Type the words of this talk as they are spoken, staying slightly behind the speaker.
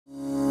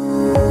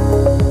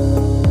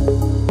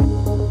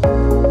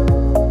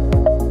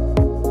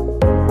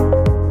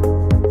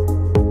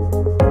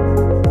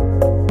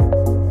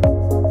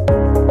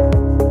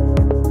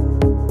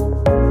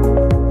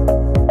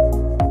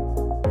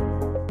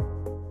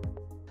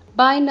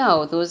By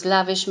now, those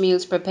lavish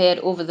meals prepared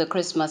over the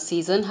Christmas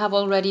season have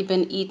already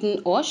been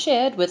eaten or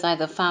shared with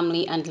either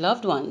family and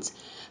loved ones.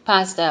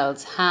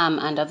 Pastels, ham,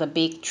 and other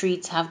baked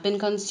treats have been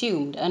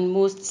consumed and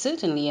most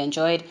certainly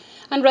enjoyed,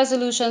 and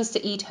resolutions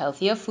to eat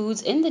healthier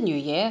foods in the new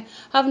year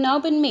have now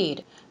been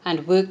made,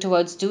 and work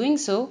towards doing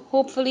so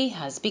hopefully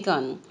has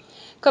begun.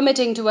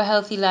 Committing to a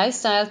healthy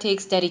lifestyle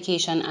takes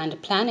dedication and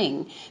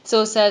planning,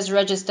 so says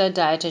registered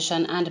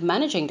dietitian and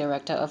managing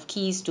director of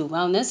Khrystal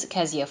Wellness,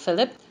 Kezia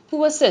Philip,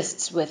 who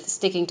assists with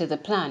sticking to the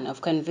plan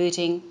of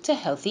converting to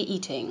healthy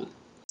eating.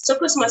 So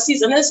Christmas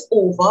season is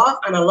over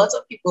and a lot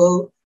of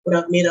people would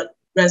have made up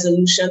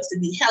resolutions to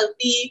be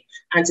healthy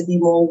and to be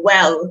more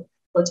well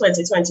for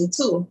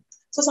 2022.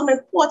 So some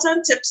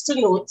important tips to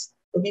note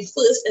would be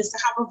first is to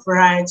have a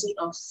variety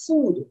of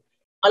food.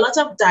 A lot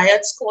of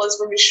diets calls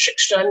for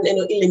restriction,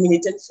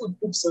 eliminating food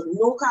groups, so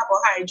no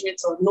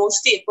carbohydrates or no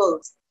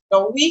staples.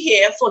 Now we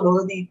here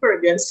follow the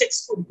Peruvian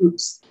 6 food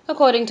groups.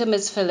 According to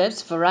Ms.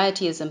 Phillips,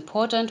 variety is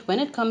important when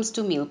it comes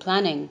to meal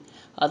planning.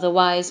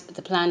 Otherwise,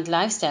 the planned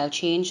lifestyle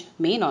change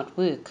may not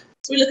work.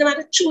 So we're looking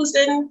at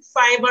choosing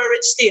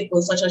fiber-rich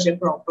staples such as your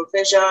brown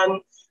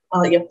provision,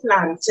 your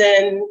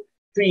plantain,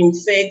 green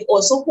fig,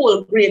 also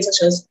whole grains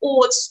such as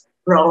oats,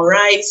 brown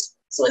rice.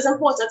 So it's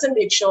important to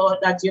make sure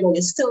that you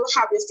still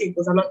have your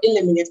staples and not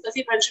eliminate, because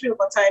eventually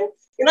over time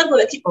you're not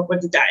going to keep up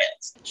with the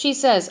diet. She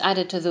says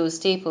added to those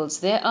staples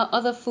there are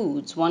other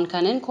foods one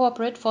can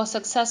incorporate for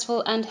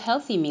successful and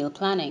healthy meal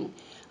planning.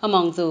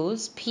 Among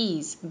those,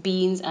 peas,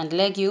 beans and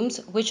legumes,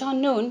 which are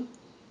known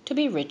to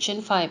be rich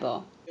in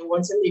fiber. You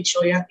want to make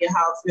sure you have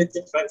your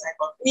different type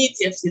of meat,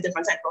 you have your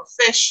different type of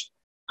fish,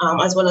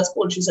 as well as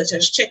poultry such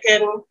as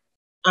chicken,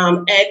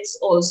 eggs,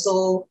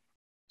 also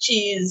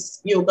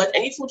cheese, yogurt,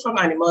 any food from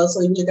animals.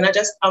 So you're gonna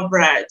just have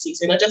variety.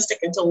 So you're not just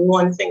sticking to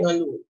one thing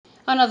alone.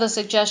 Another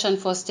suggestion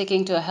for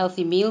sticking to a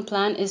healthy meal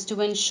plan is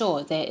to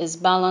ensure there is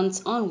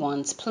balance on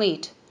one's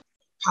plate.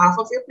 Half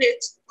of your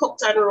plate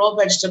cooked and raw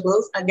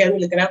vegetables. Again, we're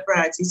looking at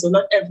variety. So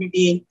not every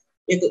day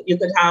you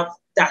could have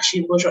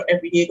dashing bush, or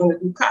every day you're going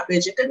to do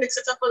cabbage. You can mix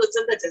it up a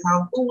little bit. You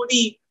have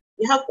booty.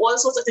 You have all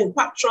sorts of things,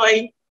 pak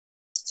choy.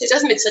 So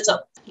just mix it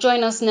up.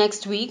 Join us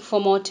next week for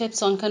more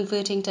tips on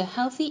converting to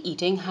healthy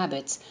eating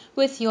habits.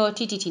 With your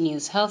TTT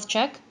News Health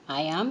Check,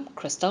 I am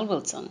Khrystal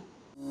Wilson.